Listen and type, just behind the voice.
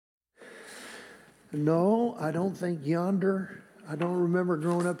No, I don't think Yonder. I don't remember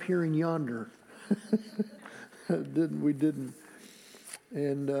growing up hearing Yonder. We didn't.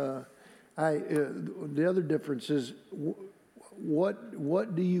 And the other difference is,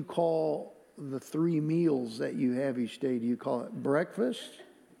 what do you call the three meals that you have each day? Do you call it breakfast,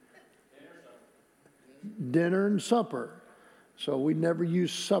 dinner, and supper? So we never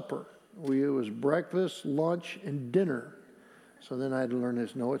used supper. It was breakfast, lunch, and dinner. So then I had to learn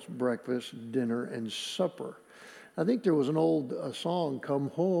this. No, it's breakfast, dinner, and supper. I think there was an old song, come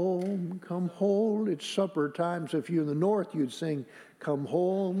home, it's supper time. So if you're in the north, you'd sing, come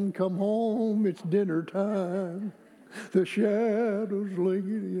home, it's dinner time. The shadows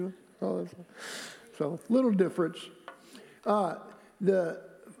linger, So little difference. My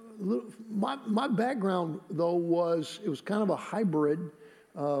background, though, it was kind of a hybrid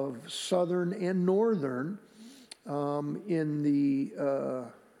of Southern and Northern. In the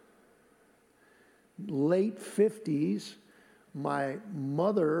late 50s, my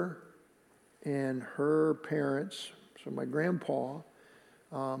mother and her parents, so my grandpa,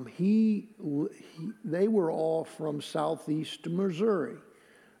 they were all from southeast Missouri,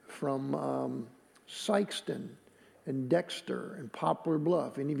 from Sikeston and Dexter and Poplar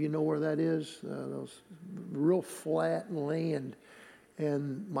Bluff. Any of you know where that is? Those real flat land.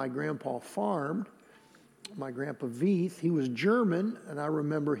 And my grandpa farmed. My grandpa Veith, he was German, and I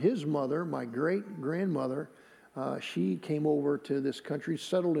remember his mother, my great-grandmother, she came over to this country,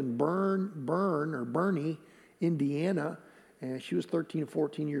 settled in Bernie, Indiana, and she was 13 or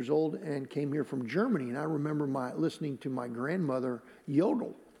 14 years old and came here from Germany. And I remember listening to my grandmother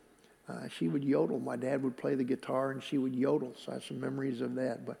yodel. She would yodel. My dad would play the guitar, and she would yodel, so I have some memories of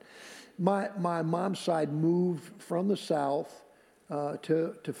that. But my mom's side moved from the South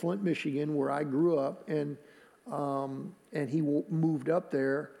to Flint, Michigan, where I grew up, and he moved up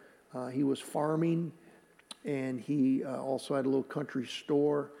there. He was farming, and he also had a little country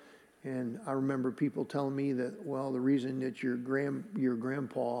store. And I remember people telling me that, well, the reason that your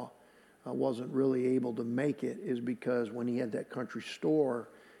grandpa wasn't really able to make it is because when he had that country store,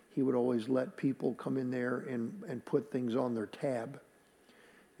 he would always let people come in there and put things on their tab.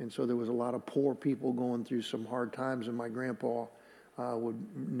 And so there was a lot of poor people going through some hard times, and my grandpa would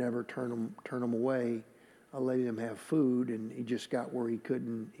never turn them away, letting them have food, and he just got where he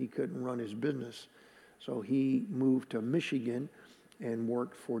couldn't run his business. So he moved to Michigan and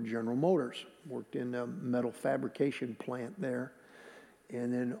worked for General Motors, worked in a metal fabrication plant there.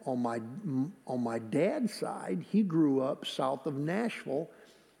 And then on my dad's side, he grew up south of Nashville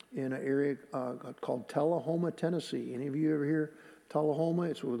in an area called Tullahoma, Tennessee. Any of you ever hear Tullahoma?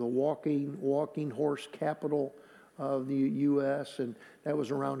 It's the walking horse capital of the U.S., and that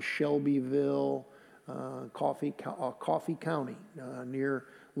was around Shelbyville, Coffee County, near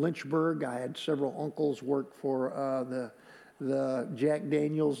Lynchburg. I had several uncles work for the Jack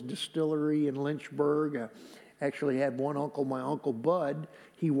Daniels distillery in Lynchburg. Actually had one uncle, my Uncle Bud,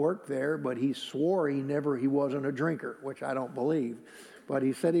 he worked there, but he swore he wasn't a drinker, which I don't believe. But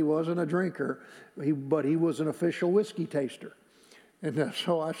he said he wasn't a drinker, but he was an official whiskey taster. And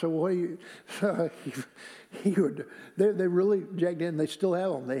so I said, what do you, he would, they really, Jack Daniels, they still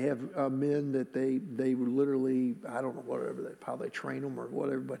have them. They have men that they literally, I don't know how they train them or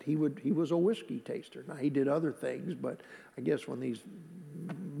whatever, but he was a whiskey taster. Now, he did other things, but I guess when these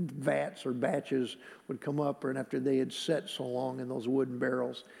vats or batches would come up, and after they had set so long in those wooden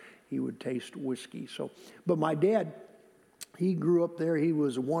barrels, he would taste whiskey. So, but my dad, he grew up there. He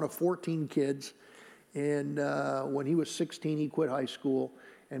was one of 14 kids. And when he was 16, he quit high school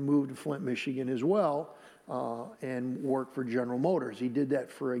and moved to Flint, Michigan as well, and worked for General Motors. He did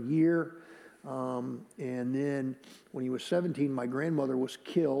that for a year. And then when he was 17, my grandmother was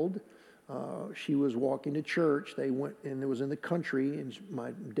killed. She was walking to church. They went, and it was in the country, and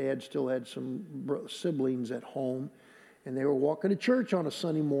my dad still had some siblings at home. And they were walking to church on a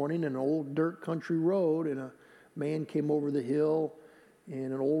Sunday morning in an old dirt country road, and a man came over the hill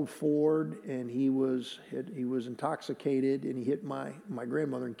in an old Ford, and he was intoxicated, and he hit my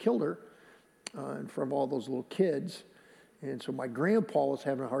grandmother and killed her in front of all those little kids. And so my grandpa was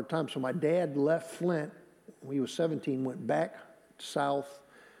having a hard time. So my dad left Flint when he was 17, went back south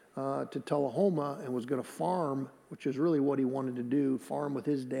to Tullahoma, and was going to farm, which is really what he wanted to do, farm with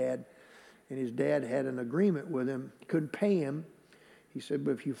his dad. And his dad had an agreement with him. He couldn't pay him. He said,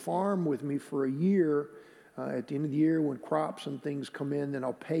 but if you farm with me for a year, at the end of the year, when crops and things come in, then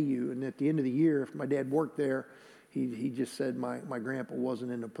I'll pay you. And at the end of the year, if my dad worked there, he just said my grandpa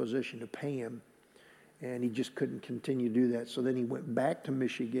wasn't in a position to pay him, and he just couldn't continue to do that. So then he went back to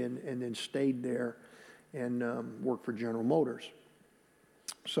Michigan and then stayed there and worked for General Motors.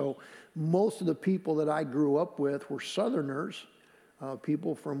 So most of the people that I grew up with were Southerners,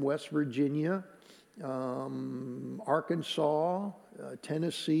 people from West Virginia, Arkansas,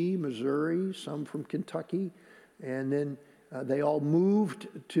 Tennessee, Missouri, some from Kentucky, and then they all moved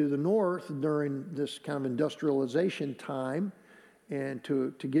to the north during this kind of industrialization time and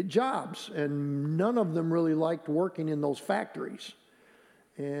to get jobs. And none of them really liked working in those factories.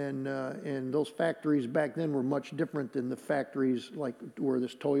 And those factories back then were much different than the factories like where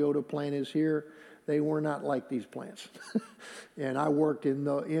this Toyota plant is here. They were not like these plants. And I worked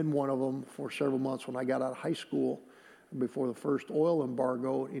in one of them for several months when I got out of high school before the first oil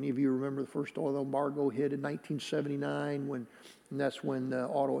embargo. Any of you remember the first oil embargo hit in 1979 and that's when the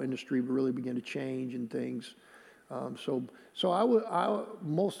auto industry really began to change and things. So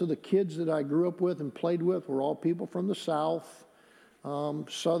most of the kids that I grew up with and played with were all people from the South,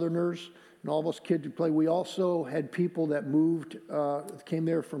 Southerners, and all those kids who played. We also had people that moved, came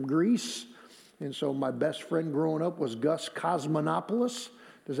there from Greece. And so my best friend growing up was Gus Cosmonopoulos.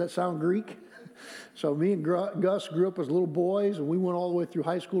 Does that sound Greek? So me and Gus grew up as little boys, and we went all the way through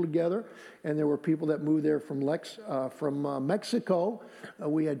high school together. And there were people that moved there from Mexico.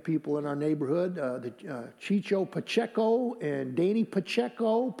 We had people in our neighborhood, Chicho Pacheco and Danny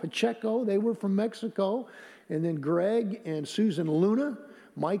Pacheco. They were from Mexico. And then Greg and Susan Luna,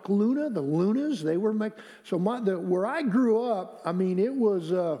 Mike Luna, the Lunas, they were so where I grew up, I mean, it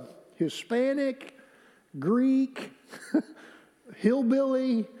was Hispanic, Greek,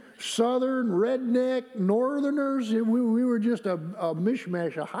 hillbilly, Southern, redneck, Northerners. We were just a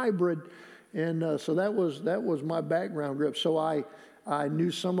mishmash, a hybrid, and so that was my background grip. So I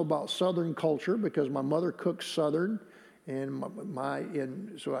knew some about Southern culture because my mother cooked Southern, and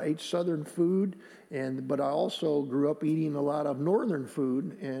so I ate Southern food, but I also grew up eating a lot of Northern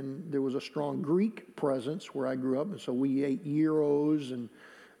food, and there was a strong Greek presence where I grew up, and so we ate gyros and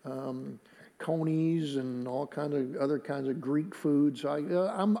conies and all kinds of other kinds of Greek foods.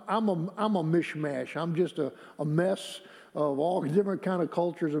 I'm a mishmash. I'm just a mess of all different kind of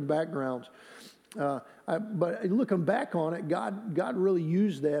cultures and backgrounds. But looking back on it, God really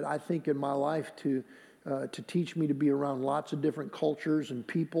used that, I think, in my life to teach me to be around lots of different cultures and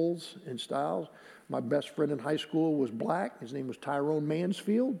peoples and styles. My best friend in high school was black. His name was Tyrone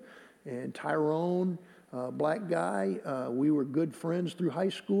Mansfield, and Tyrone, black guy, we were good friends through high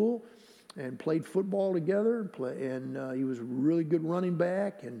school and played football together, and he was a really good running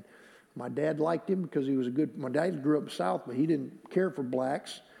back, and my dad liked him because he was my dad grew up south, but he didn't care for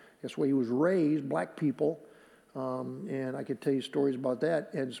blacks. That's where he was raised, black people, and I could tell you stories about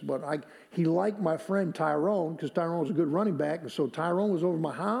that. But he liked my friend Tyrone because Tyrone was a good running back, and so Tyrone was over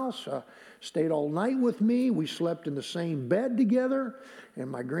my house, stayed all night with me. We slept in the same bed together,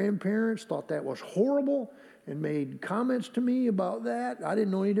 and my grandparents thought that was horrible and made comments to me about that. I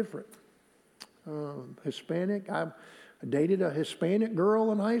didn't know any different. Hispanic. I dated a Hispanic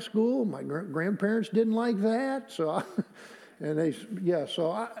girl in high school. My grandparents didn't like that,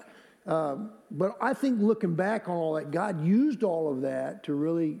 but I think looking back on all that, God used all of that to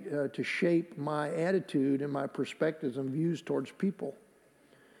really to shape my attitude and my perspectives and views towards people,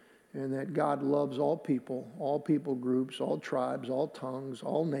 and that God loves all people groups, all tribes, all tongues,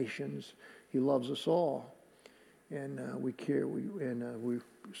 all nations. He loves us all, and we care.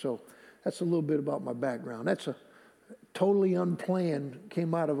 So. That's a little bit about my background. That's a totally unplanned,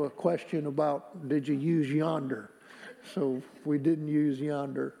 came out of a question about did you use yonder? So we didn't use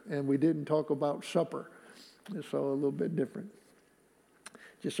yonder, and we didn't talk about supper. So a little bit different.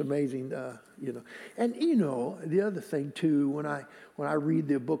 Just amazing, And the other thing too, when I read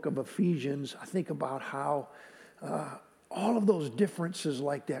the book of Ephesians, I think about how all of those differences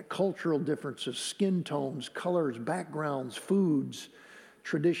like that, cultural differences, skin tones, colors, backgrounds, foods,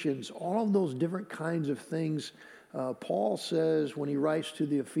 traditions, all of those different kinds of things. Paul says when he writes to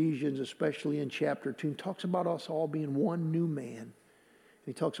the Ephesians, especially in chapter 2, he talks about us all being one new man.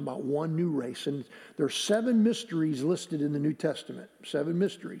 He talks about one new race. And there are 7 mysteries listed in the New Testament, 7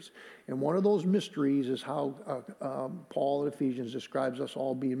 mysteries. And one of those mysteries is how Paul in Ephesians describes us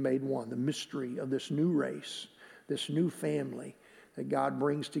all being made one, the mystery of this new race, this new family that God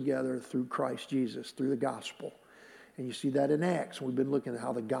brings together through Christ Jesus, through the gospel. And you see that in Acts. We've been looking at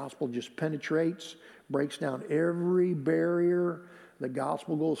how the gospel just penetrates, breaks down every barrier. The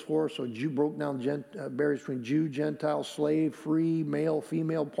gospel goes forth. So Jew broke down barriers between Jew, Gentile, slave, free, male,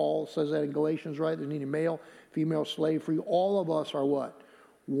 female. Paul says that in Galatians, right? There's neither male, female, slave, free. All of us are what?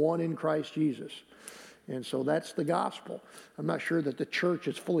 One in Christ Jesus. And so that's the gospel. I'm not sure that the church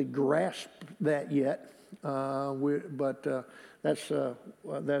has fully grasped that yet. That's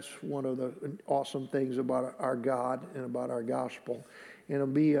one of the awesome things about our God and about our gospel. And it'll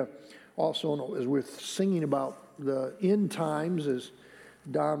be also, as we're singing about the end times, as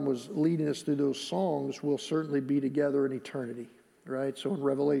Don was leading us through those songs, we'll certainly be together in eternity, right? So in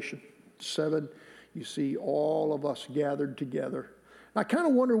Revelation 7, you see all of us gathered together. I kind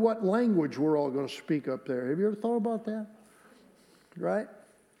of wonder what language we're all going to speak up there. Have you ever thought about that? Right?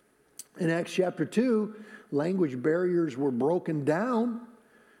 In Acts chapter 2, language barriers were broken down,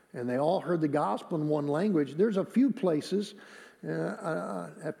 and they all heard the gospel in one language. There's a few places, I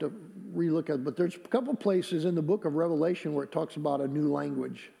have to relook at it, but there's a couple places in the book of Revelation where it talks about a new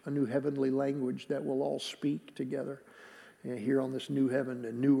language, a new heavenly language that will all speak together here on this new heaven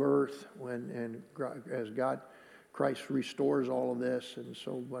and new earth as Christ restores all of this. And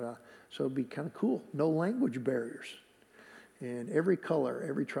so it'd be kind of cool. No language barriers. And every color,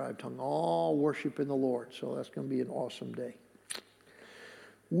 every tribe, tongue, all worshiping the Lord. So that's going to be an awesome day.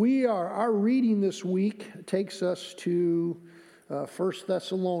 Our reading this week takes us to 1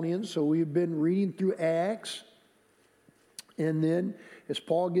 Thessalonians. So we've been reading through Acts. And then as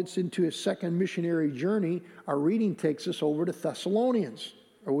Paul gets into his second missionary journey, our reading takes us over to Thessalonians.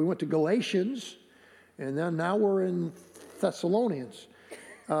 Or we went to Galatians, and then now we're in Thessalonians.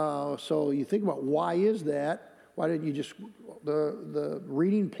 So you think about, why is that? Why didn't you just, the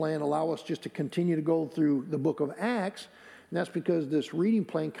reading plan allow us just to continue to go through the book of Acts? And that's because this reading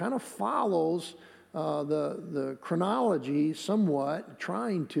plan kind of follows the chronology somewhat,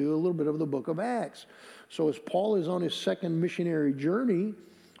 trying to a little bit of the book of Acts. So as Paul is on his second missionary journey,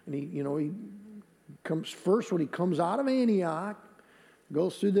 and he comes first when he comes out of Antioch,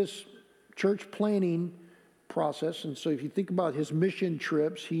 goes through this church planning process. And so if you think about his mission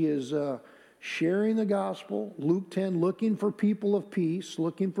trips, he is sharing the gospel. Luke 10, looking for people of peace,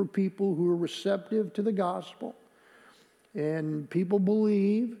 looking for people who are receptive to the gospel. And people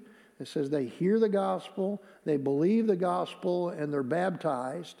believe. It says they hear the gospel, they believe the gospel, and they're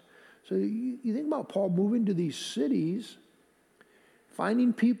baptized. So you think about Paul moving to these cities,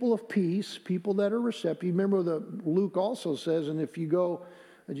 finding people of peace, people that are receptive. Remember that Luke also says, and if you go,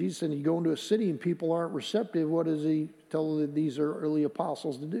 Jesus said, you go into a city and people aren't receptive, what does he tell these early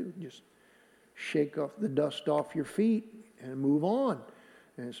apostles to do? Just shake off the dust off your feet and move on.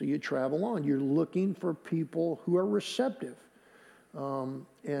 And so you travel on. You're looking for people who are receptive.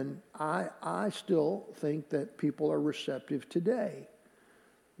 And I still think that people are receptive today.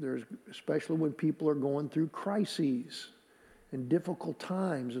 Especially when people are going through crises and difficult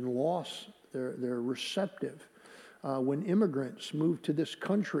times and loss, they're receptive. When immigrants move to this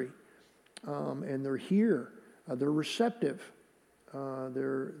country and they're here, they're receptive.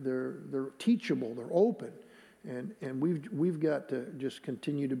 They're teachable. They're open. And we've got to just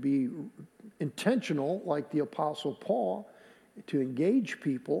continue to be intentional, like the Apostle Paul, to engage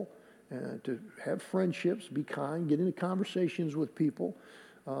people, to have friendships, be kind, get into conversations with people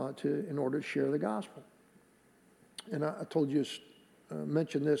in order to share the gospel. And I told you,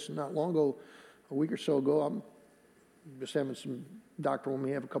 mentioned this not long ago, a week or so ago. I'm just having some doctor when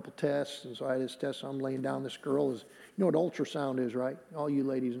we have a couple tests, and so I had this test. So I'm laying down. This girl is, you know what ultrasound is, right? All you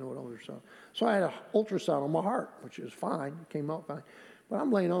ladies know what ultrasound. So I had an ultrasound on my heart, which is fine. It came out fine. But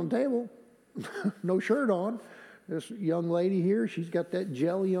I'm laying on the table, no shirt on. This young lady here, she's got that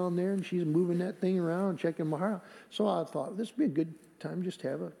jelly on there, and she's moving that thing around, checking my heart. So I thought this would be a good time just to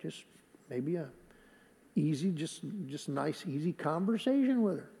have maybe a easy, just nice, easy conversation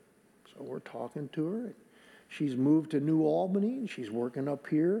with her. So we're talking to her. She's moved to New Albany, and she's working up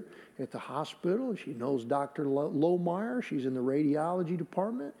here at the hospital. She knows Dr. Lohmeyer. She's in the radiology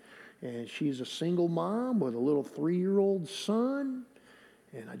department, and she's a single mom with a little 3-year-old son.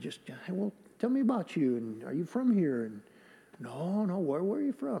 And I just, hey, well, tell me about you, and are you from here? And no, where are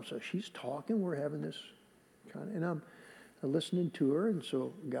you from? So she's talking. We're having this kind of, and I'm listening to her, and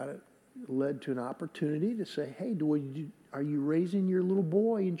so led to an opportunity to say, hey, are you raising your little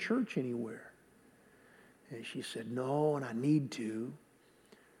boy in church anywhere? And she said, no, and I need to.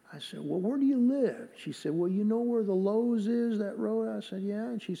 I said, well, where do you live? She said, well, you know where the Lowe's is, that road? I said, yeah.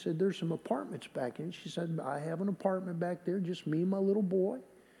 And she said, there's some apartments back in. She said, I have an apartment back there, just me and my little boy.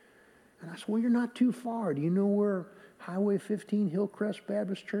 And I said, well, you're not too far. Do you know where Highway 15 Hillcrest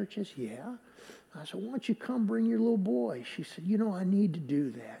Baptist Church is? Yeah. I said, why don't you come bring your little boy? She said, I need to do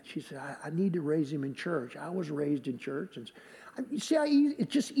that. She said, I need to raise him in church. I was raised in church. And you see how easy,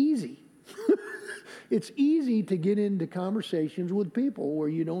 it's just easy. It's easy to get into conversations with people where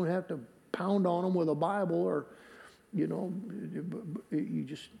you don't have to pound on them with a Bible or, you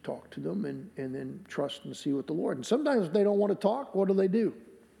just talk to them and then trust and see what the Lord. And sometimes if they don't want to talk, what do?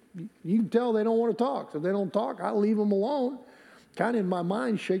 You can tell they don't want to talk. So if they don't talk, I leave them alone. Kind of in my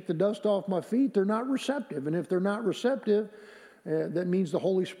mind, shake the dust off my feet. They're not receptive. And if they're not receptive, that means the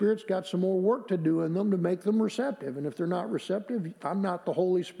Holy Spirit's got some more work to do in them to make them receptive. And if they're not receptive, I'm not the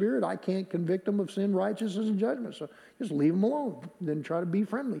Holy Spirit. I can't convict them of sin, righteousness, and judgment. So just leave them alone. Then try to be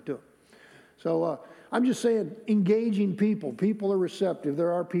friendly to them. So I'm just saying, engaging people. People are receptive.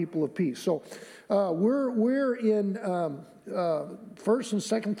 There are people of peace. So we're in 1st and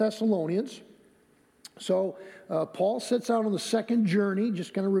 2nd Thessalonians. So Paul sets out on the second journey,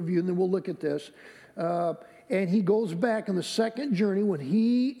 just kind of review, and then we'll look at this. And he goes back on the second journey when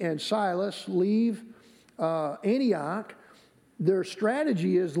he and Silas leave Antioch. Their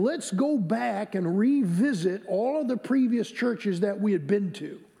strategy is, let's go back and revisit all of the previous churches that we had been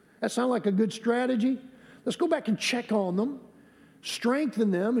to. That sound like a good strategy? Let's go back and check on them, strengthen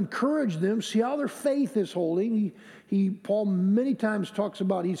them, encourage them, see how their faith is holding. Paul many times talks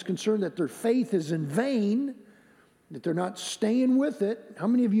about he's concerned that their faith is in vain, that they're not staying with it. How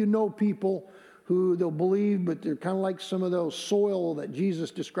many of you know people who they'll believe, but they're kind of like some of those soil that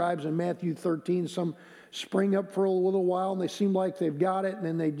Jesus describes in Matthew 13. Some spring up for a little while, and they seem like they've got it, and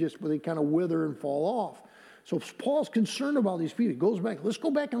then they kind of wither and fall off. So Paul's concerned about these people. He goes back. Let's go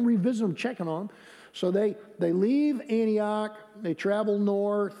back and revisit them, checking on them. So they leave Antioch. They travel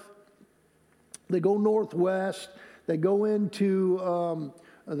north. They go northwest. They go into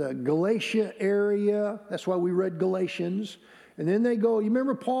the Galatia area. That's why we read Galatians. And then they go, you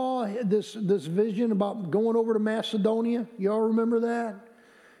remember Paul had this vision about going over to Macedonia? You all remember that?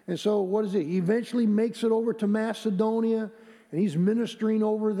 And so what is it? He eventually makes it over to Macedonia, and he's ministering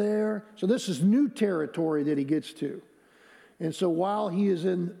over there. So this is new territory that he gets to. And so while he is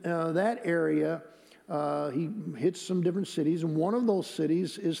in that area, he hits some different cities, and one of those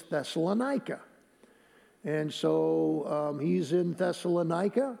cities is Thessalonica. And so he's in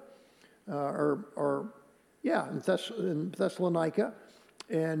Thessalonica, in Thessalonica,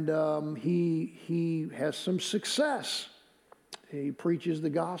 and he has some success. He preaches the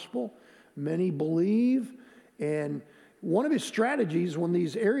gospel. Many believe, and one of his strategies when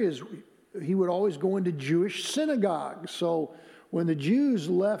these areas, he would always go into Jewish synagogues. So when the Jews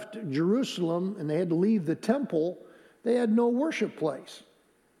left Jerusalem and they had to leave the temple, they had no worship place.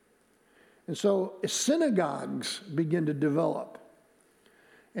 And so synagogues began to develop.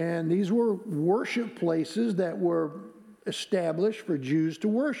 And these were worship places that were established for Jews to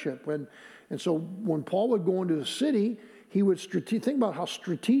worship. And so when Paul would go into a city, he would think about how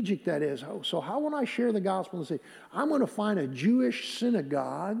strategic that is. So how when I share the gospel and say, I'm going to find a Jewish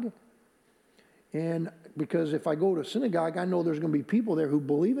synagogue, and because if I go to a synagogue, I know there's going to be people there who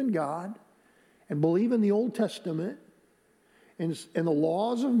believe in God and believe in the Old Testament and the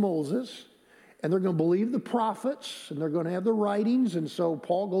laws of Moses, and they're going to believe the prophets, and they're going to have the writings. And so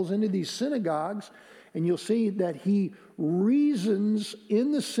Paul goes into these synagogues, and you'll see that he reasons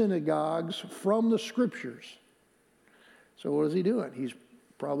in the synagogues from the scriptures. So what is he doing? He's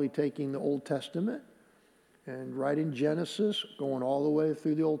probably taking the Old Testament and right in Genesis, going all the way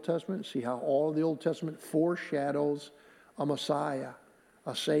through the Old Testament, see how all of the Old Testament foreshadows a Messiah,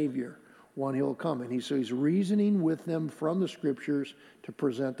 a Savior, one he'll come. And so he's reasoning with them from the scriptures to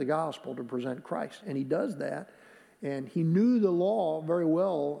present the gospel, to present Christ. And he does that. And he knew the law very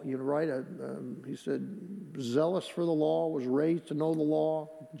well, right? He said, zealous for the law, was raised to know the law,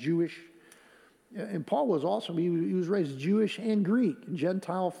 Jewish. And Paul was also, he was raised Jewish and Greek,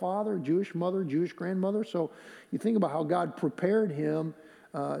 Gentile father, Jewish mother, Jewish grandmother. So you think about how God prepared him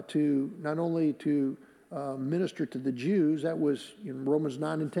to not only to minister to the Jews. That was in Romans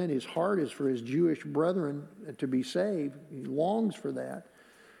 9 and 10. His heart is for his Jewish brethren to be saved. He longs for that.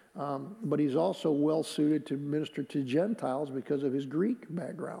 But he's also well suited to minister to Gentiles because of his Greek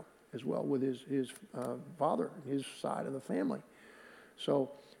background as well, with his father, his side of the family.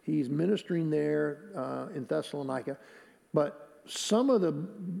 So he's ministering there in Thessalonica. But some of the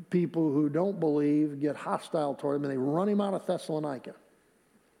people who don't believe get hostile toward him, and they run him out of Thessalonica.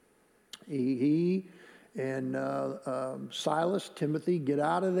 He and Silas, Timothy, get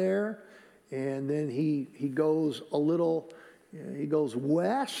out of there, and then he goes he goes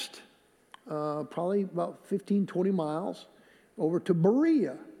west, probably about 15, 20 miles, over to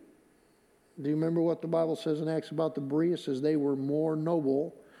Berea. Do you remember what the Bible says in Acts about the Berea? It says they were more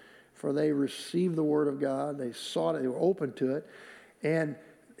noble, for they received the word of God. They sought it. They were open to it. And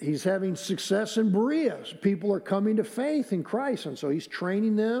he's having success in Berea. People are coming to faith in Christ. And so he's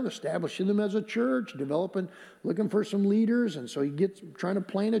training them, establishing them as a church, looking for some leaders. And so he gets trying to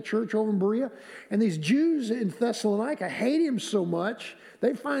plant a church over in Berea. And these Jews in Thessalonica hate him so much,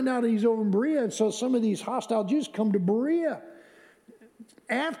 they find out he's over in Berea. And so some of these hostile Jews come to Berea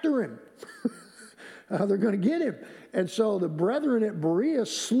after him. They're going to get him. And so the brethren at Berea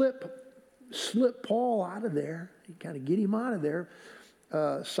slip Paul out of there. kind of get him out of there.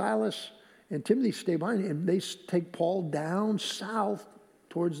 Silas and Timothy stay behind, and they take Paul down south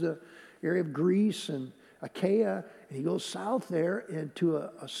towards the area of Greece and Achaia, and he goes south there into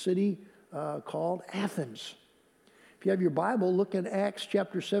a city called Athens. If you have your Bible, look at Acts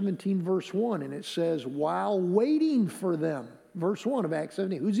chapter 17, verse 1, and it says, while waiting for them, verse 1 of Acts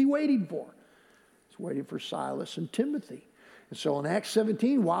 17, who's he waiting for? He's waiting for Silas and Timothy. And so in Acts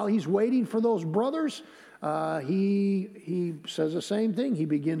 17, while he's waiting for those brothers, he says the same thing. He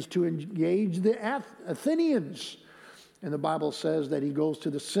begins to engage the Athenians. And the Bible says that he goes to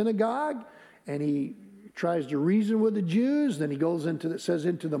the synagogue and he tries to reason with the Jews. Then he goes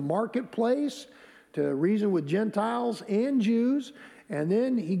into the marketplace to reason with Gentiles and Jews. And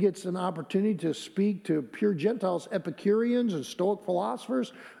then he gets an opportunity to speak to pure Gentiles, Epicureans and Stoic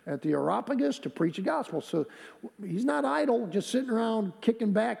philosophers at the Areopagus to preach the gospel. So he's not idle, just sitting around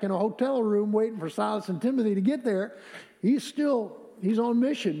kicking back in a hotel room waiting for Silas and Timothy to get there. He's on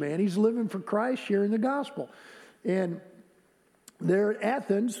mission, man. He's living for Christ, sharing the gospel. And there at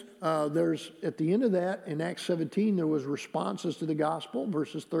Athens, there's at the end of that, in Acts 17, there was responses to the gospel,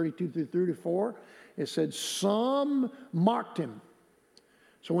 verses 32 through 34. It said, some mocked him.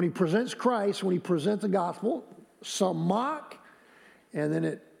 So when he presents Christ, when he presents the gospel, some mock, and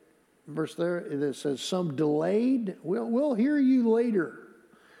then verse there, it says some delayed. We'll hear you later.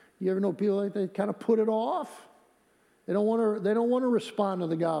 You ever know people like that kind of put it off? They don't want to respond to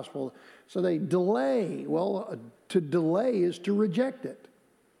the gospel, so they delay. Well, to delay is to reject it.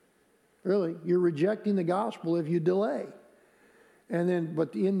 Really, you're rejecting the gospel if you delay. And then,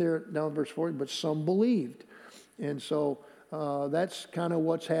 but in there, down in verse 40, but some believed, and so. That's kind of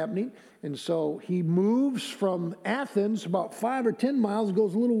what's happening. And so he moves from Athens about 5 or 10 miles,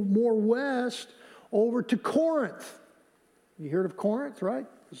 goes a little more west over to Corinth. You heard of Corinth, right?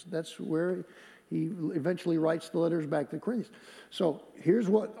 That's where he eventually writes the letters back to Corinthians. So here's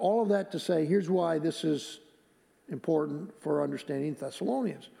what, all of that to say, here's why this is important for understanding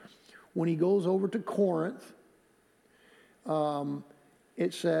Thessalonians. When he goes over to Corinth,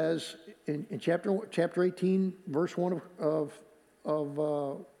 it says in chapter 18, verse 1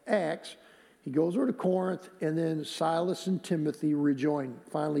 of Acts, he goes over to Corinth, and then Silas and Timothy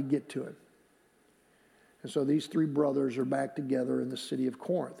finally get to it. And so these three brothers are back together in the city of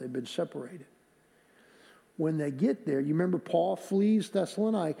Corinth. They've been separated. When they get there, you remember Paul flees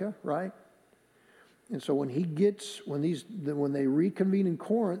Thessalonica, right? And so when they reconvene in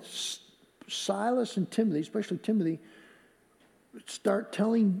Corinth, Silas and Timothy, especially Timothy, start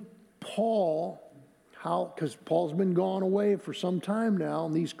telling Paul how, because Paul's been gone away for some time now,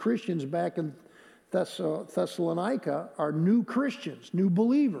 and these Christians back in Thessalonica are new Christians, new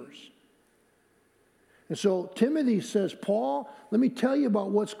believers. And so Timothy says, Paul, let me tell you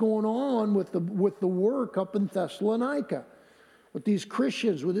about what's going on with the work up in Thessalonica. With these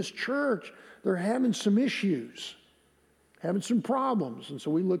Christians, with this church, they're having some issues, having some problems. And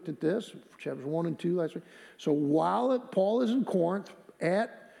so we looked at this, chapters 1 and 2 last week. So while Paul is in Corinth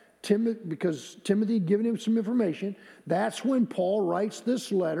because Timothy had given him some information, that's when Paul writes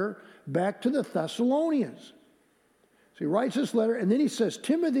this letter back to the Thessalonians. So he writes this letter, and then he says,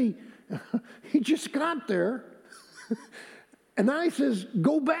 Timothy, he just got there. And now he says,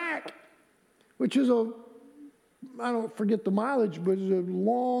 go back, which is I don't forget the mileage, but it's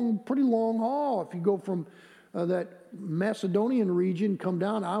a pretty long haul. If you go from that Macedonian region, come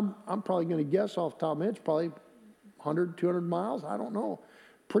down, I'm probably going to guess off the top of my head, it's probably 100, 200 miles. I don't know.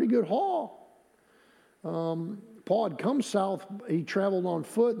 Pretty good haul. Paul had come south. He traveled on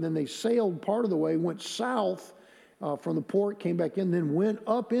foot, and then they sailed part of the way, went south from the port, came back in, then went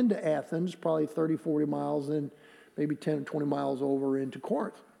up into Athens, probably 30, 40 miles, then maybe 10 or 20 miles over into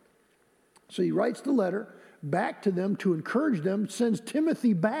Corinth. So he writes the letter back to them to encourage them, sends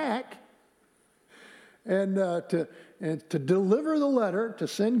Timothy back and to deliver the letter, to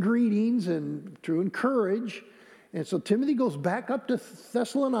send greetings and to encourage. And so Timothy goes back up to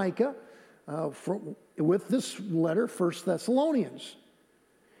Thessalonica with this letter, 1 Thessalonians.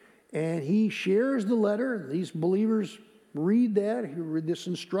 And he shares the letter. These believers read that. He read this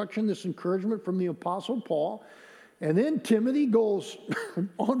instruction, this encouragement from the Apostle Paul. And then Timothy goes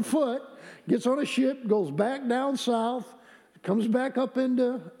on foot, gets on a ship, goes back down south, comes back up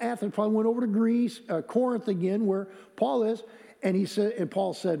into Athens, probably went over to Greece, Corinth again, where Paul is. And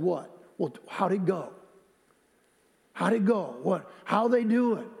Paul said, what? Well, how'd it go? How'd it go? What? How they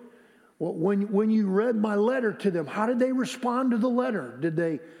do it? Well, when you read my letter to them, how did they respond to the letter?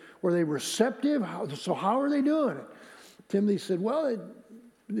 Were they receptive? How are they doing it? Timothy said, well,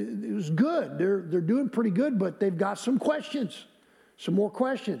 it was good. They're doing pretty good, but they've got some questions, some more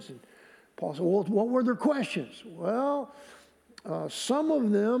questions. And Paul said, well, what were their questions? Well, some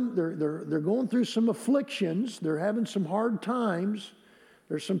of them, they're going through some afflictions. They're having some hard times.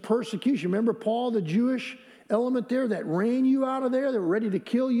 There's some persecution. Remember Paul, the Jewish element there that ran you out of there, that were ready to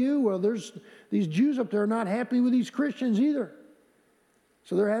kill you? Well, there's these Jews up there are not happy with these Christians either.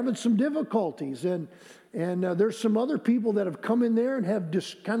 So they're having some difficulties. And there's some other people that have come in there and have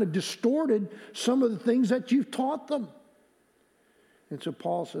kind of distorted some of the things that you've taught them. And so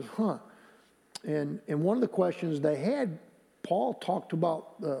Paul says, And one of the questions they had, Paul talked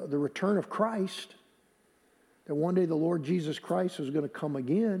about the return of Christ, that one day the Lord Jesus Christ is going to come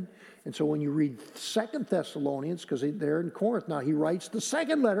again. And so when you read 2 Thessalonians, because they're in Corinth now, he writes the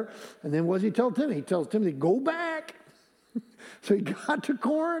second letter. And then what does he tell Timothy? He tells Timothy, go back. So he got to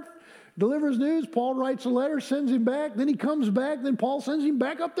Corinth, delivers news. Paul writes a letter, sends him back. Then he comes back. Then Paul sends him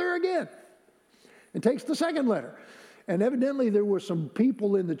back up there again and takes the second letter. And evidently there were some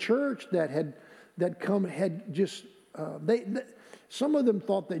people in the church some of them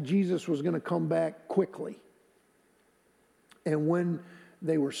thought that Jesus was going to come back quickly. And when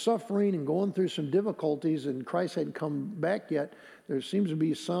they were suffering and going through some difficulties and Christ hadn't come back yet, there seems to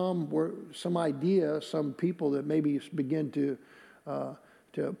be some people that maybe begin to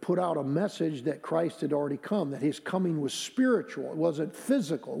put out a message that Christ had already come, that his coming was spiritual. It wasn't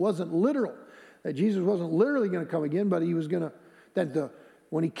physical. It wasn't literal. That Jesus wasn't literally going to come again, but he was going to,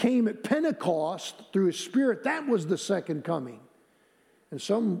 when he came at Pentecost through his Spirit, that was the second coming. And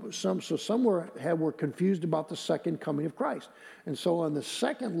some were confused about the second coming of Christ. And so on the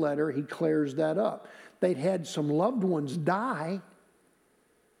second letter, he clears that up. They'd had some loved ones die.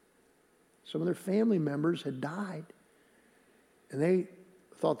 Some of their family members had died. And they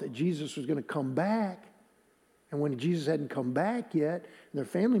thought that Jesus was going to come back. And when Jesus hadn't come back yet, and their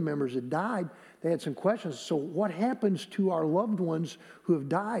family members had died, they had some questions. So what happens to our loved ones who have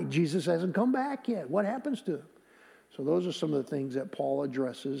died? Jesus hasn't come back yet. What happens to them? So those are some of the things that Paul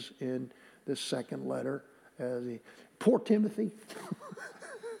addresses in this second letter. Poor Timothy.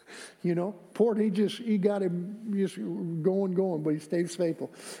 He got him just going, but he stays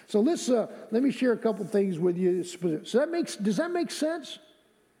faithful. So let me share a couple things with you. Does that make sense?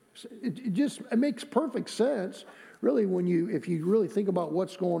 It makes perfect sense, really, if you really think about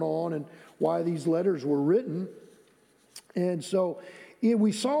what's going on and why these letters were written. And so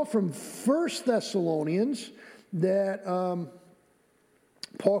we saw from 1 Thessalonians that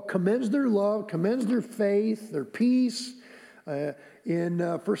Paul commends their love, commends their faith, their peace. In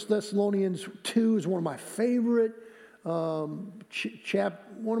 1 Thessalonians 2 is one of my favorite chapters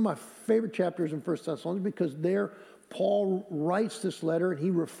in 1 Thessalonians, because there Paul writes this letter and he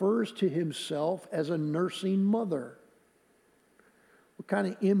refers to himself as a nursing mother. What kind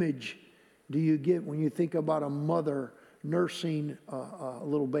of image do you get when you think about a mother nursing a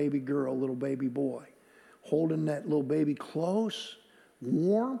little baby girl, a little baby boy? Holding that little baby close,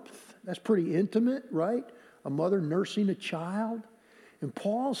 warmth. That's pretty intimate, right? A mother nursing a child. And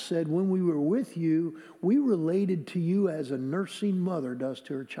Paul said, when we were with you, we related to you as a nursing mother does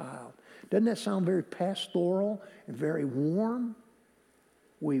to her child. Doesn't that sound very pastoral and very warm?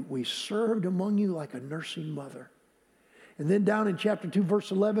 We served among you like a nursing mother. And then down in chapter 2,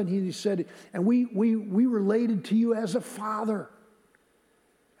 verse 11, he said, and we related to you as a father.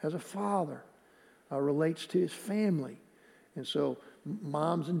 As a father relates to his family. And so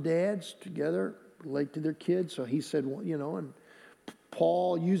moms and dads together relate to their kids. So he said, and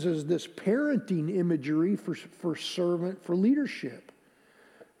Paul uses this parenting imagery for leadership.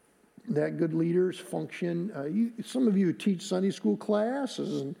 That good leaders function. Some of you teach Sunday school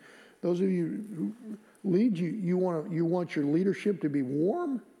classes, and those of you who lead, you want your leadership to be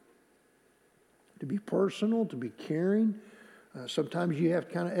warm, to be personal, to be caring. Sometimes you have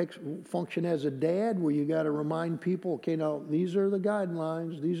to kind of function as a dad, where you got to remind people, okay, now these are the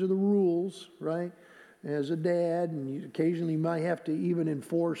guidelines, these are the rules, right? As a dad, and you occasionally might have to even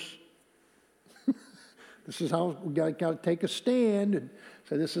enforce. This is how we got to take a stand and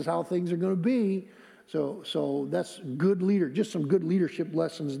say this is how things are going to be. So that's good leader. Just some good leadership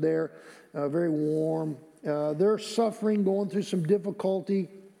lessons there. Very warm. They're suffering, going through some difficulty.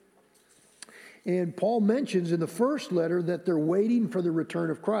 And Paul mentions in the first letter that they're waiting for the return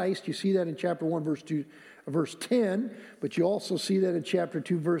of Christ. You see that in chapter 1, verse 10, but you also see that in chapter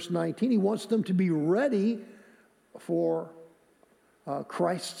 2, verse 19. He wants them to be ready for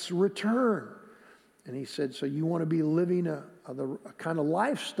Christ's return. And he said, so you want to be living a kind of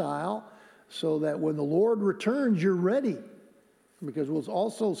lifestyle so that when the Lord returns, you're ready. Because we'll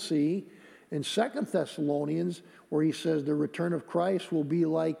also see in 2 Thessalonians where he says the return of Christ will be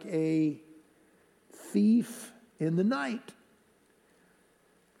like a thief in the night.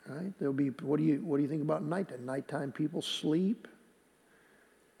 Right? There'll be, what do you think about night? At nighttime people sleep,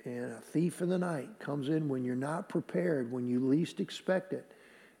 and a thief in the night comes in when you're not prepared, when you least expect it.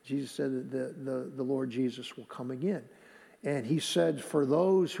 Jesus said that the Lord Jesus will come again. And he said for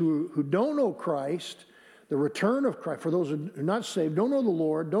those who don't know Christ, the return of Christ, for those who are not saved, don't know the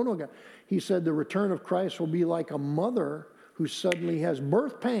Lord, don't know God, he said the return of Christ will be like a mother who suddenly has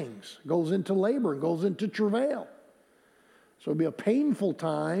birth pangs, goes into labor, goes into travail. So it'll be a painful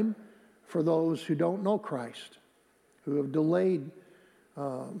time for those who don't know Christ, who have delayed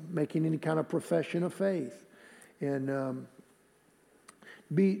making any kind of profession of faith. And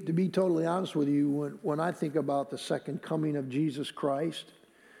to be totally honest with you, when I think about the second coming of Jesus Christ,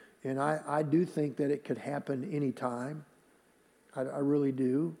 and I do think that it could happen anytime. I really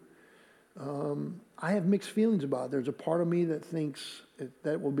do. I have mixed feelings about it. There's a part of me that thinks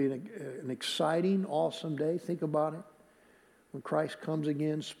that will be an exciting, awesome day. Think about it. When Christ comes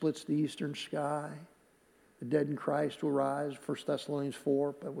again, splits the eastern sky, the dead in Christ will rise. 1 Thessalonians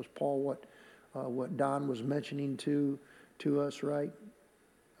 4, that was Paul, what Don was mentioning to us, right?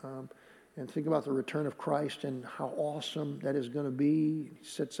 And think about the return of Christ and how awesome that is going to be. He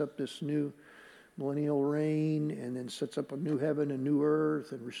sets up this new millennial reign and then sets up a new heaven and new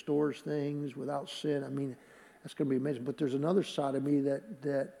earth and restores things without sin. I mean, that's going to be amazing. But there's another side of me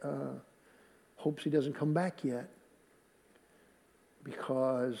that hopes he doesn't come back yet,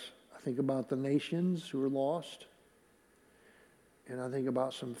 because I think about the nations who are lost, and I think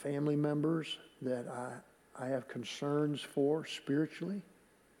about some family members that I have concerns for spiritually.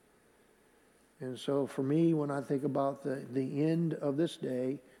 And so for me, when I think about the end of this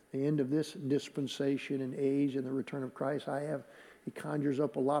day, the end of this dispensation and age and the return of Christ, it conjures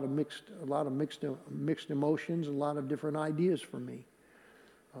up a lot of mixed emotions, a lot of different ideas for me.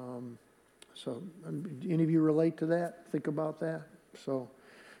 So any of you relate to that? Think about that? So,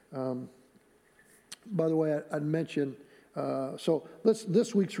 by the way, I'd mention,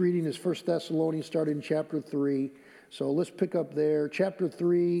 this week's reading is 1 Thessalonians, starting in chapter 3. So let's pick up there. Chapter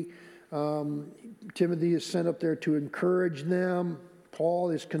 3, Timothy is sent up there to encourage them. Paul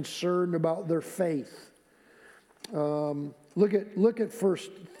is concerned about their faith. Look at 1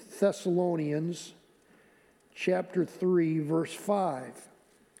 Thessalonians chapter 3, verse 5.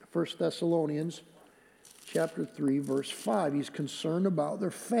 1 Thessalonians chapter 3, verse 5. He's concerned about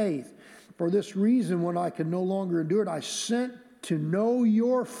their faith. For this reason, when I could no longer endure it, I sent to know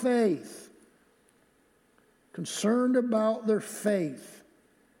your faith. Concerned about their faith,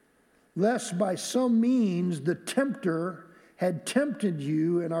 lest by some means the tempter had tempted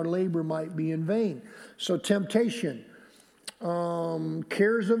you and our labor might be in vain. So temptation,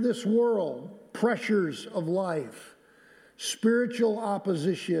 cares of this world, pressures of life, spiritual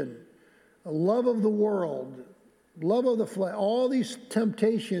opposition, love of the world, love of the flesh, all these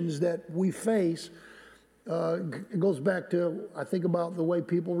temptations that we face, it goes back to, I think about the way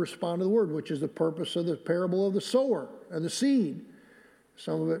people respond to the word, which is the purpose of the parable of the sower and the seed.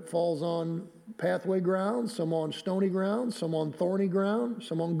 Some of it falls on pathway ground, some on stony ground, some on thorny ground,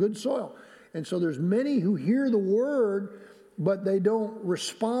 some on good soil. And so there's many who hear the word, but they don't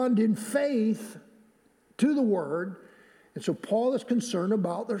respond in faith to the word. And so Paul is concerned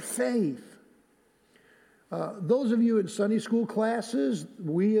about their faith. Those of you in Sunday school classes,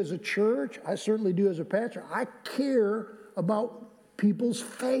 we as a church, I certainly do as a pastor, I care about people's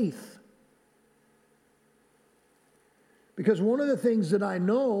faith. Because one of the things that I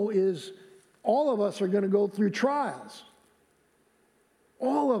know is all of us are going to go through trials.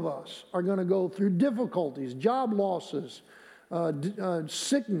 All of us are going to go through difficulties, job losses,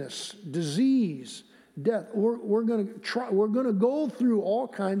 sickness, disease, death. We're going to go through all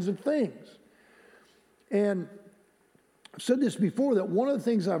kinds of things. And I've said this before, that one of the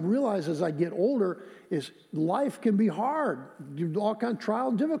things I've realized as I get older is life can be hard, all kinds of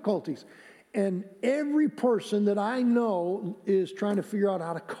trials and difficulties. And every person that I know is trying to figure out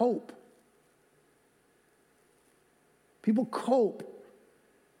how to cope. People cope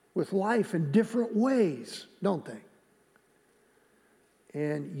with life in different ways, don't they?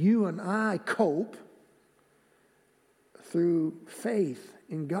 And you and I cope through faith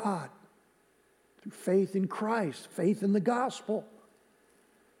in God, through faith in Christ, faith in the gospel.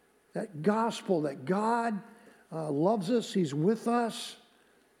 That gospel that God loves us, He's with us,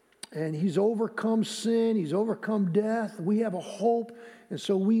 and He's overcome sin, He's overcome death. We have a hope, and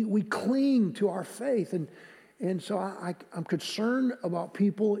so we cling to our faith. And so I'm concerned about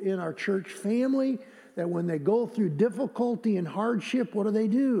people in our church family that when they go through difficulty and hardship, what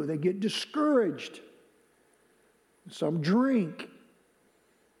do? They get discouraged. Some drink.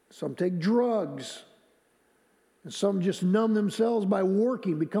 Some take drugs. And some just numb themselves by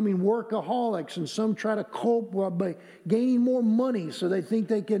working, becoming workaholics. And some try to cope by gaining more money so they think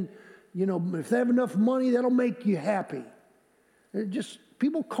they can, if they have enough money, that'll make you happy.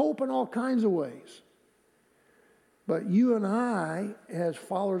 People cope in all kinds of ways. But you and I, as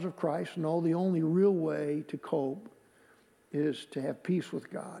followers of Christ, know the only real way to cope is to have peace with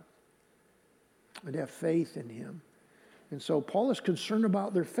God and to have faith in Him. And so Paul is concerned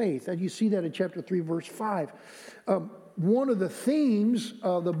about their faith. And you see that in chapter 3, verse 5. One of the themes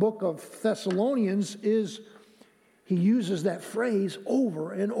of the book of Thessalonians is he uses that phrase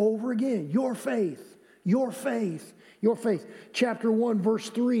over and over again. Your faith, your faith, your faith. Chapter 1, verse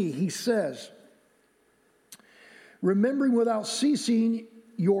 3, he says, remembering without ceasing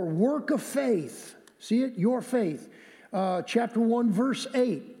your work of faith. See it? Your faith. Chapter 1, verse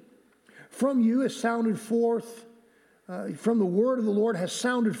 8. From you has sounded forth, from the word of the Lord has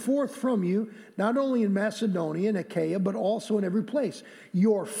sounded forth from you, not only in Macedonia and Achaia, but also in every place.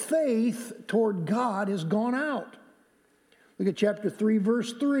 Your faith toward God has gone out. Look at chapter 3,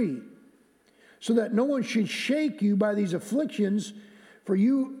 verse 3. So that no one should shake you by these afflictions, for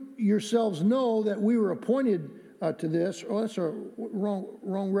you yourselves know that we were appointed to this. Oh, that's a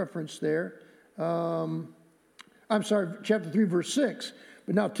wrong reference there. I'm sorry, chapter 3, verse 6.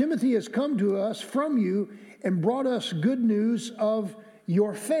 But now Timothy has come to us from you and brought us good news of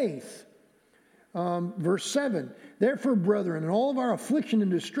your faith. Verse 7. Therefore, brethren, in all of our affliction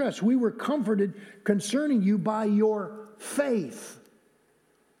and distress, we were comforted concerning you by your faith.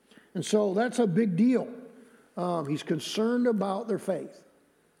 And so that's a big deal. He's concerned about their faith.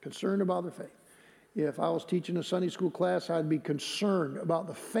 Concerned about their faith. If I was teaching a Sunday school class, I'd be concerned about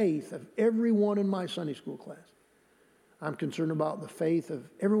the faith of everyone in my Sunday school class. I'm concerned about the faith of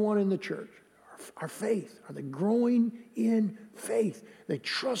everyone in the church. Our faith. Are they growing in faith? Are they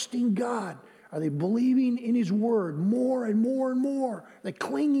trusting God? Are they believing in His Word more and more and more? Are they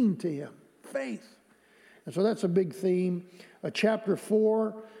clinging to Him? Faith. And so that's a big theme. Chapter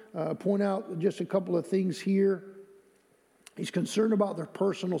 4, point out just a couple of things here. He's concerned about their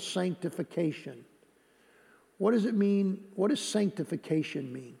personal sanctification. What does it mean? What does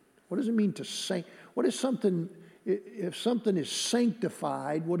sanctification mean? What does it mean to sanctify? What is something, if something is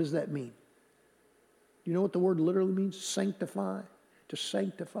sanctified, what does that mean? Do you know what the word literally means? Sanctify. To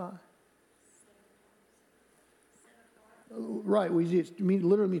sanctify. Right. It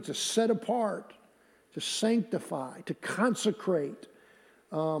literally means to set apart, to sanctify, to consecrate.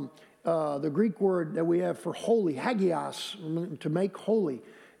 The Greek word that we have for holy, hagios, to make holy,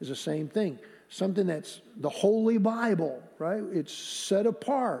 is the same thing. Something that's the Holy Bible, right? It's set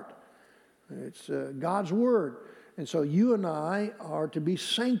apart. It's God's Word. And so you and I are to be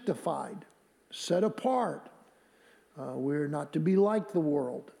sanctified, set apart. We're not to be like the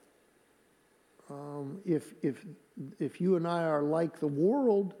world. If you and I are like the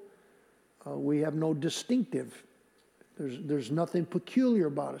world, we have no distinctive. There's nothing peculiar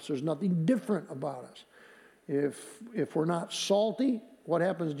about us. There's nothing different about us. If we're not salty, what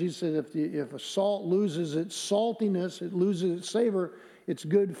happens? Jesus said, if a salt loses its saltiness, it loses its savor, it's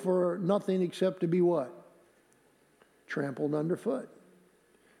good for nothing except to be what? Trampled underfoot.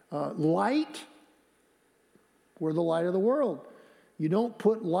 Light, we're the light of the world. You don't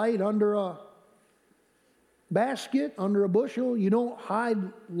put light under a basket, under a bushel. You don't hide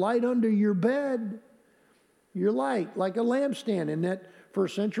light under your bed. You're light, like a lampstand. In that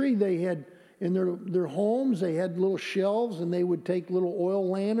first century, they had, in their homes, they had little shelves, and they would take little oil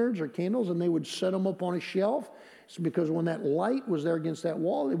lanterns or candles, and they would set them up on a shelf. It's because when that light was there against that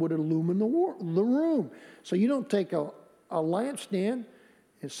wall, it would illumine the room. So you don't take a lampstand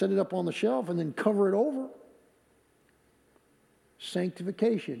and set it up on the shelf and then cover it over.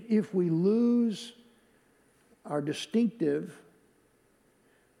 Sanctification. If we lose our distinctive,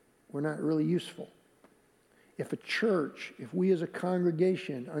 we're not really useful. If a church, if we as a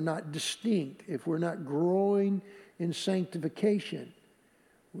congregation are not distinct, if we're not growing in sanctification,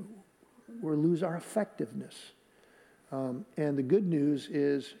 we'll lose our effectiveness. And the good news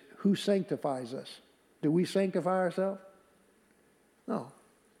is, who sanctifies us? Do we sanctify ourselves? No.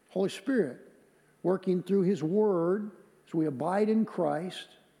 Holy Spirit, working through His Word, as we abide in Christ.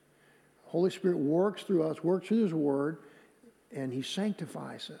 Holy Spirit works through us, works through His Word, and He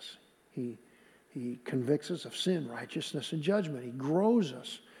sanctifies us. He convicts us of sin, righteousness, and judgment. He grows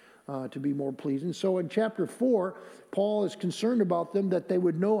us to be more pleasing. So in chapter 4, Paul is concerned about them, that they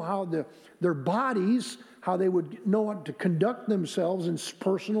would know how their bodies, how they would know how to conduct themselves in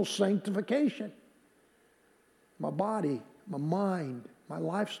personal sanctification. My body, my mind, my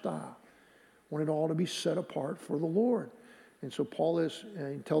lifestyle. I want it all to be set apart for the Lord. And so Paul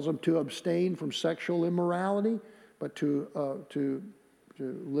he tells them to abstain from sexual immorality, but to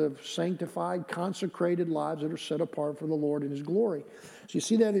live sanctified, consecrated lives that are set apart for the Lord and His glory. So you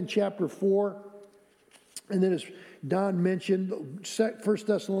see that in chapter 4. And then as Don mentioned, 1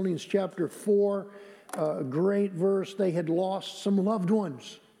 Thessalonians chapter 4, a great verse. They had lost some loved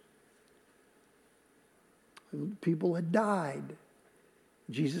ones. People had died.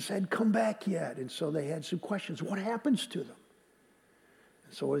 Jesus hadn't come back yet. And so they had some questions. What happens to them?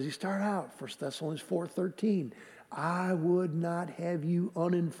 And so what does he start out? 1 Thessalonians 4:13. I would not have you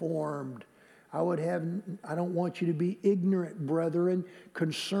uninformed. I don't want you to be ignorant, brethren,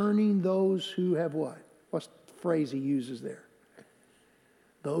 concerning those who have what? What's the phrase he uses there?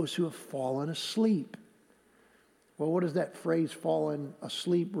 Those who have fallen asleep. Well, what is that phrase fallen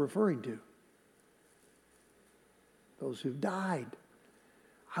asleep referring to? Those who've died.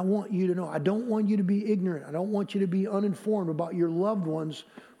 I want you to know, I don't want you to be ignorant. I don't want you to be uninformed about your loved ones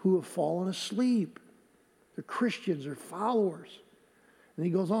who have fallen asleep. They're Christians, they're followers. And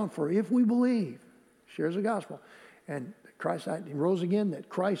he goes on, for if we believe, shares the gospel, and Christ he rose again, that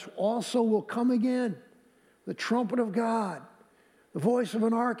Christ also will come again, the trumpet of God, the voice of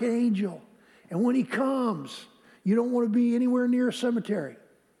an archangel. And when he comes, you don't want to be anywhere near a cemetery.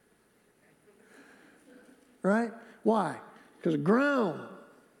 Right? Why? Because the ground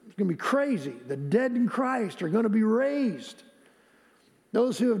is going to be crazy. The dead in Christ are going to be raised.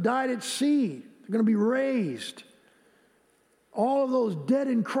 Those who have died at sea are going to be raised. All of those dead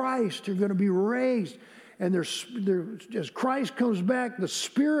in Christ are going to be raised. And as Christ comes back, the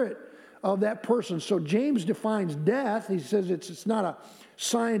spirit of that person. So James defines death. He says it's not a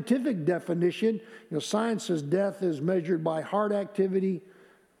scientific definition. Science says death is measured by heart activity,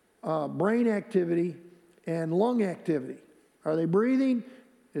 brain activity, and lung activity. Are they breathing?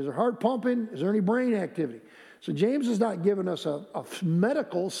 Is their heart pumping? Is there any brain activity? So James has not given us a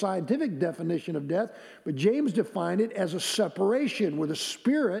medical, scientific definition of death, but James defined it as a separation where the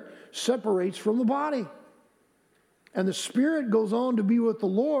spirit separates from the body. And the spirit goes on to be with the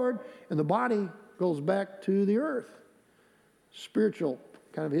Lord, and the body goes back to the earth. Spiritual,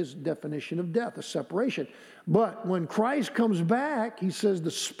 kind of his definition of death, a separation. But when Christ comes back, he says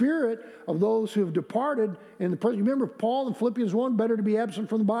the spirit of those who have departed in the present. Remember Paul in Philippians 1, better to be absent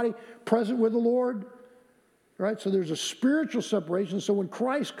from the body, present with the Lord. Right? So there's a spiritual separation. So when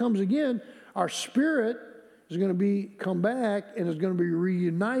Christ comes again, our spirit is going to come back and is going to be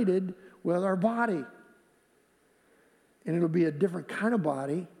reunited with our body. And it'll be a different kind of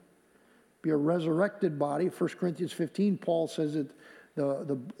body, be a resurrected body. 1 Corinthians 15, Paul says that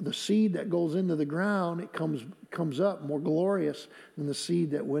the seed that goes into the ground, it comes up more glorious than the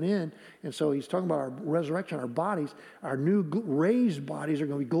seed that went in. And so he's talking about our resurrection, our bodies. Our new raised bodies are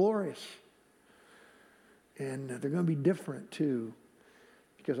going to be glorious. And they're going to be different too.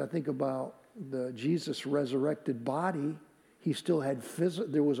 Because I think about the Jesus resurrected body, he still had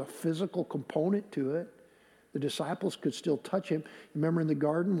there was a physical component to it. The disciples could still touch him. Remember in the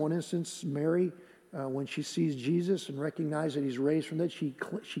garden, one instance, Mary, when she sees Jesus and recognizes that he's raised from that, she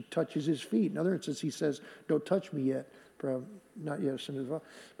touches his feet. Another instance, he says, don't touch me yet. Not yet,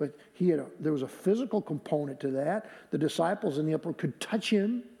 but there was a physical component to that. The disciples in the upper could touch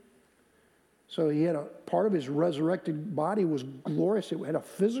him. So he had a part of his resurrected body was glorious. It had a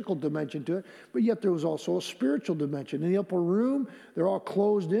physical dimension to it, but yet there was also a spiritual dimension. In the upper room, they're all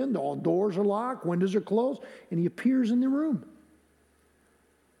closed in. All doors are locked, windows are closed, and he appears in the room.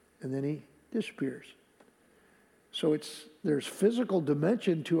 And then he disappears. So there's physical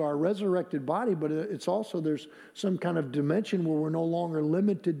dimension to our resurrected body, but it's also there's some kind of dimension where we're no longer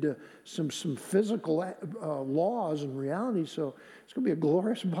limited to some physical laws and realities. So it's going to be a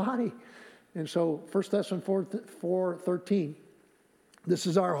glorious body. And so 1 Thessalonians 4:13, this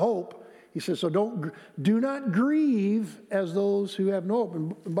is our hope. He says, so do not grieve as those who have no hope.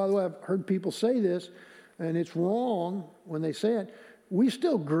 And by the way, I've heard people say this, and it's wrong when they say it. We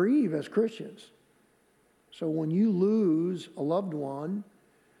still grieve as Christians. So when you lose a loved one,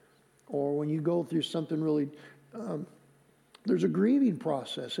 or when you go through something really, there's a grieving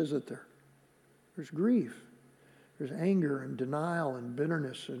process, isn't there? There's grief. There's anger and denial and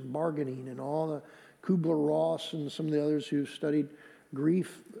bitterness and bargaining and all the Kubler-Ross and some of the others who studied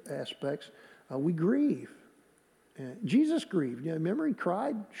grief aspects. We grieve. Jesus grieved. Remember he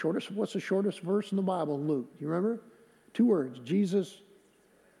cried? What's the shortest verse in the Bible in Luke? Do you remember? 2 words. Jesus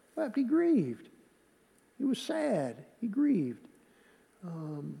wept. He grieved. He was sad. He grieved.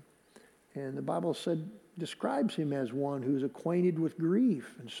 And the Bible describes him as one who's acquainted with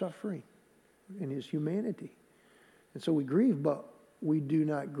grief and suffering in his humanity. And so we grieve, but we do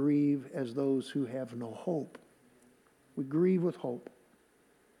not grieve as those who have no hope. We grieve with hope.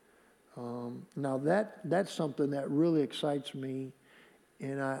 Now that's something that really excites me,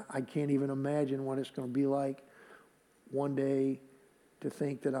 and I can't even imagine what it's going to be like one day to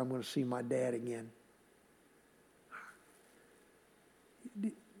think that I'm going to see my dad again.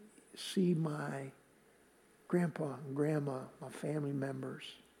 See my grandpa and grandma, my family members.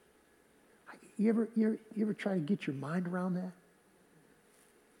 You ever try to get your mind around that?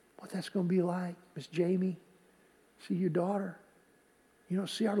 What that's going to be like? Miss Jamie, see your daughter.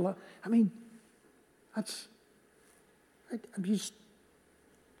 See our love. I mean, I'm just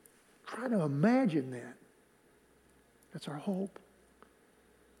trying to imagine that. That's our hope.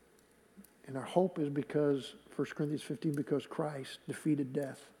 And our hope is because, 1 Corinthians 15, because Christ defeated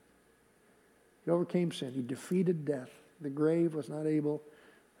death. He overcame sin. He defeated death. The grave was not able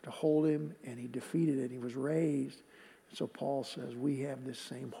to hold him, and he defeated it. He was raised. And so Paul says we have this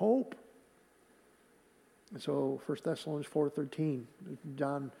same hope. And so 1 Thessalonians 4:13,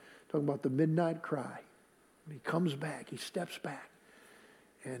 John talking about the midnight cry. When he comes back, he steps back.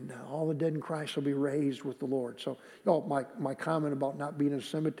 And all the dead in Christ will be raised with the Lord. So my comment about not being in a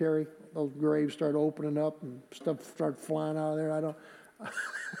cemetery, those graves start opening up and stuff start flying out of there.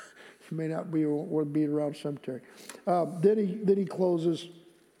 You may not be around a cemetery. Then he closes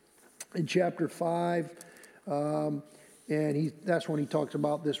in chapter 5. And that's when he talks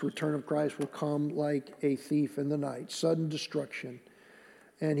about this return of Christ will come like a thief in the night, sudden destruction.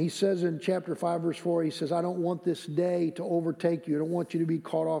 And he says in chapter 5, verse 4, he says, I don't want this day to overtake you. I don't want you to be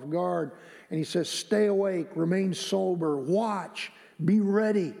caught off guard. And he says, stay awake, remain sober, watch, be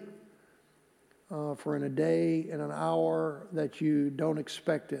ready. For in a day and an hour that you don't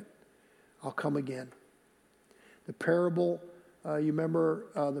expect it, I'll come again. The parable, you remember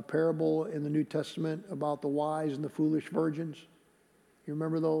the parable in the New Testament about the wise and the foolish virgins? You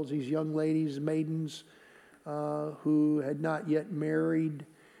remember those? These young ladies, maidens, who had not yet married.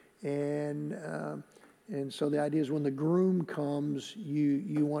 And so the idea is when the groom comes,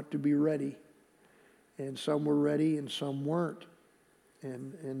 you want to be ready. And some were ready and some weren't.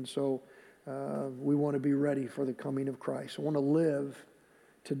 And so we want to be ready for the coming of Christ. I want to live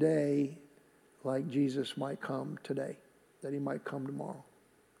today like Jesus might come today, that he might come tomorrow.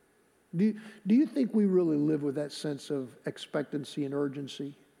 Do you think we really live with that sense of expectancy and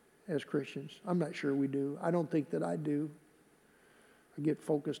urgency as Christians? I'm not sure we do. I don't think that I do. I get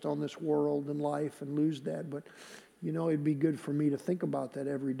focused on this world and life and lose that. But, it'd be good for me to think about that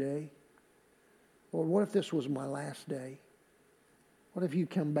every day. Lord, what if this was my last day? What if you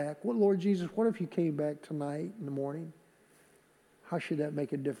come back? Lord Jesus, what if you came back tonight in the morning? How should that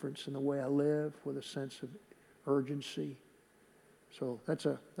make a difference in the way I live with a sense of urgency? So that's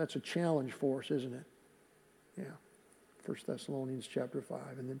a challenge for us, isn't it? Yeah. 1 Thessalonians chapter 5.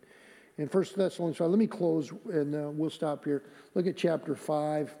 And then in 1 Thessalonians 5, let me close and we'll stop here. Look at chapter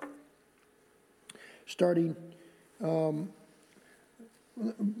 5, starting,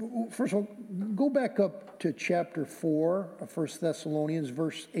 first of all, go back up to chapter 4 of 1 Thessalonians,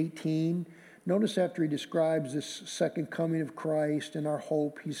 verse 18. Notice after he describes this second coming of Christ and our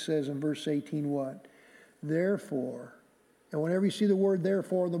hope, he says in verse 18 what? Therefore, and whenever you see the word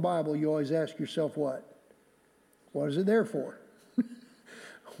therefore in the Bible, you always ask yourself what? What is it there for?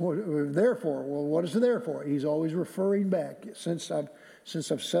 Therefore, well, what is it there for? He's always referring back. Since I've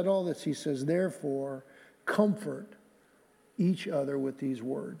said all this, he says, therefore, comfort each other with these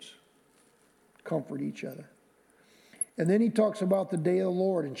words. Comfort each other. And then he talks about the day of the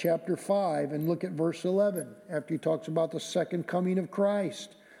Lord in chapter 5, and look at verse 11, after he talks about the second coming of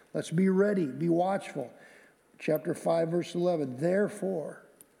Christ. Let's be ready, be watchful. Chapter 5, verse 11, therefore,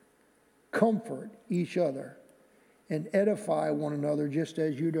 comfort each other and edify one another just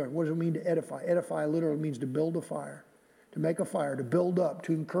as you do. What does it mean to edify? Edify literally means to build a fire, to make a fire, to build up,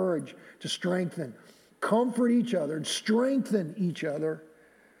 to encourage, to strengthen. Comfort each other and strengthen each other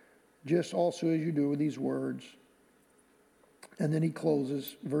just also as you do with these words. And then he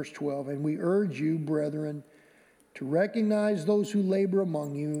closes, verse 12, and we urge you, brethren, to recognize those who labor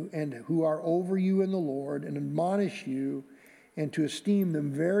among you and who are over you in the Lord, and admonish you, and to esteem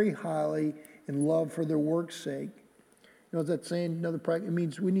them very highly in love for their work's sake. You know what that's saying? Another practice, it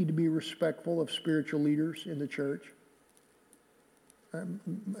means we need to be respectful of spiritual leaders in the church.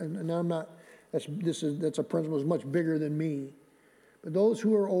 And I'm not, that's a principle that's much bigger than me. But those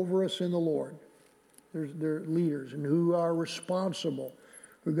who are over us in the Lord, they're leaders and who are responsible,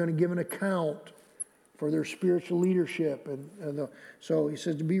 who are going to give an account for their spiritual leadership. So he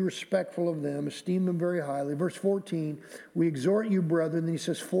says to be respectful of them, esteem them very highly. Verse 14, we exhort you, brethren, and he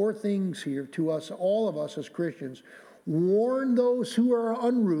says 4 things here to us, all of us as Christians. Warn those who are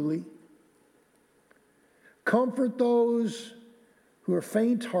unruly. Comfort those who are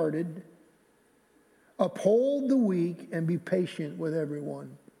faint-hearted. Uphold the weak and be patient with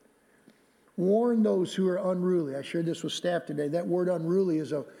everyone. Warn those who are unruly. I shared this with staff today. That word unruly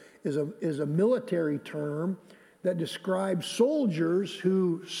is a military term that describes soldiers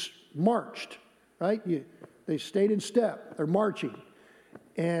who marched, right? They stayed in step. They're marching.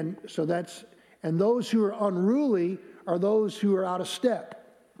 And so those who are unruly are those who are out of step.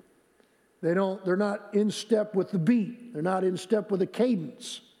 They're not in step with the beat. They're not in step with the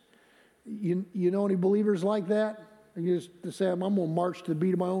cadence. You know any believers like that? You just say, I'm going to march to the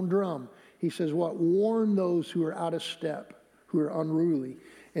beat of my own drum. He says what? Warn those who are out of step, who are unruly.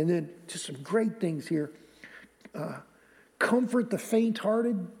 And then just some great things here. Comfort the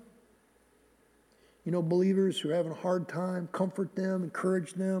faint-hearted. You know, believers who are having a hard time, comfort them,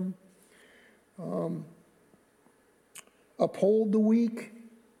 encourage them. Uphold the weak.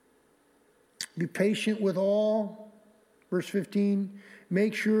 Be patient with all. Verse 15,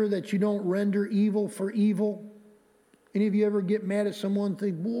 make sure that you don't render evil for evil. Any of you ever get mad at someone and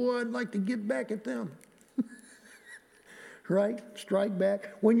think, boy, I'd like to get back at them? Right? Strike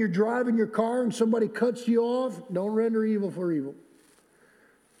back. When you're driving your car and somebody cuts you off, don't render evil for evil.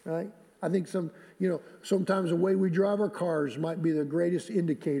 Right? I think sometimes the way we drive our cars might be the greatest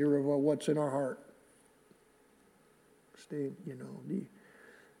indicator of what's in our heart. Do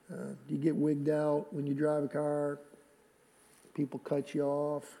you get wigged out when you drive a car? People cut you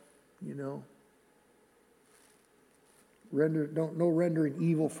off, No rendering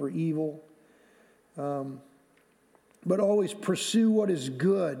evil for evil. But always pursue what is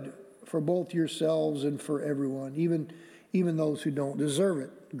good for both yourselves and for everyone, even those who don't deserve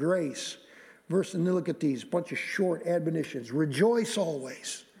it. Grace. And then look at these, bunch of short admonitions. Rejoice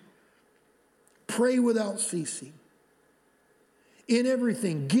always. Pray without ceasing. In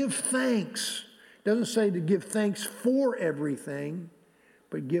everything, give thanks. It doesn't say to give thanks for everything,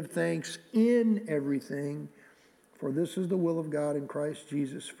 but give thanks in everything. For this is the will of God in Christ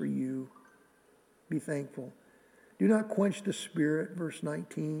Jesus for you. Be thankful. Do not quench the Spirit, verse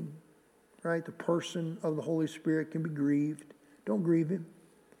 19. Right? The person of the Holy Spirit can be grieved. Don't grieve him.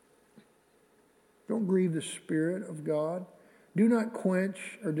 Don't grieve the Spirit of God. Do not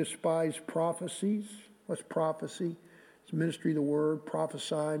quench or despise prophecies. What's prophecy? It's ministry of the word,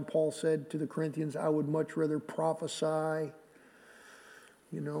 prophesying. Paul said to the Corinthians, I would much rather prophesy,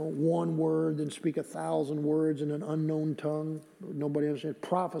 one word than speak 1,000 words in an unknown tongue. Nobody understands.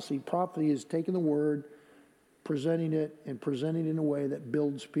 Prophecy is taking the word, presenting it in a way that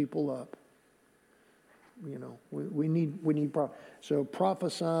builds people up. We need so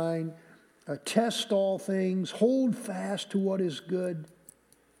prophesying, test all things, hold fast to what is good.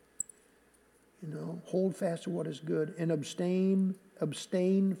 Hold fast to what is good and abstain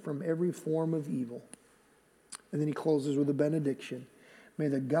from every form of evil. And then he closes with a benediction. May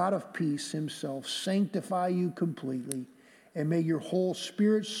the God of peace himself sanctify you completely, and may your whole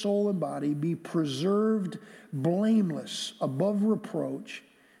spirit, soul, and body be preserved blameless, above reproach,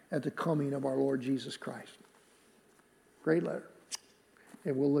 at the coming of our Lord Jesus Christ. Great letter.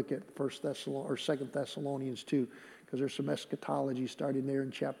 And we'll look at 2 Thessalonians 2, because there's some eschatology starting there in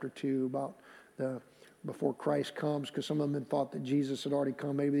chapter 2 about before Christ comes, because some of them had thought that Jesus had already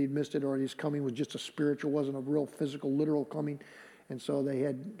come. Maybe they'd missed it, or his coming was just a spiritual, wasn't a real physical, literal coming. And so they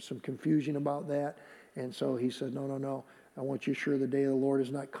had some confusion about that. And so he said, no. I want you to sure the day of the Lord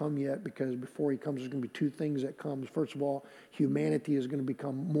has not come yet, because before he comes, there's going to be two things that comes. First of all, humanity is going to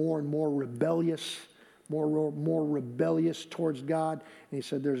become more and more rebellious, more rebellious towards God. And he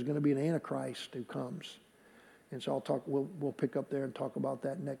said there's going to be an Antichrist who comes. And so we'll pick up there and talk about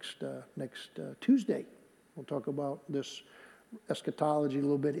that next Tuesday. We'll talk about this eschatology a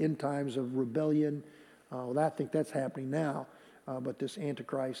little bit, end times of rebellion. I think that's happening now. But this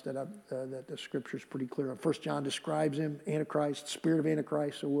Antichrist that the Scripture is pretty clear on. 1 John describes him, Antichrist, spirit of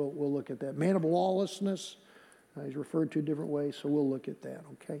Antichrist. So we'll look at that. Man of lawlessness, he's referred to a different way. So we'll look at that.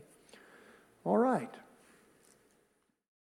 Okay. All right.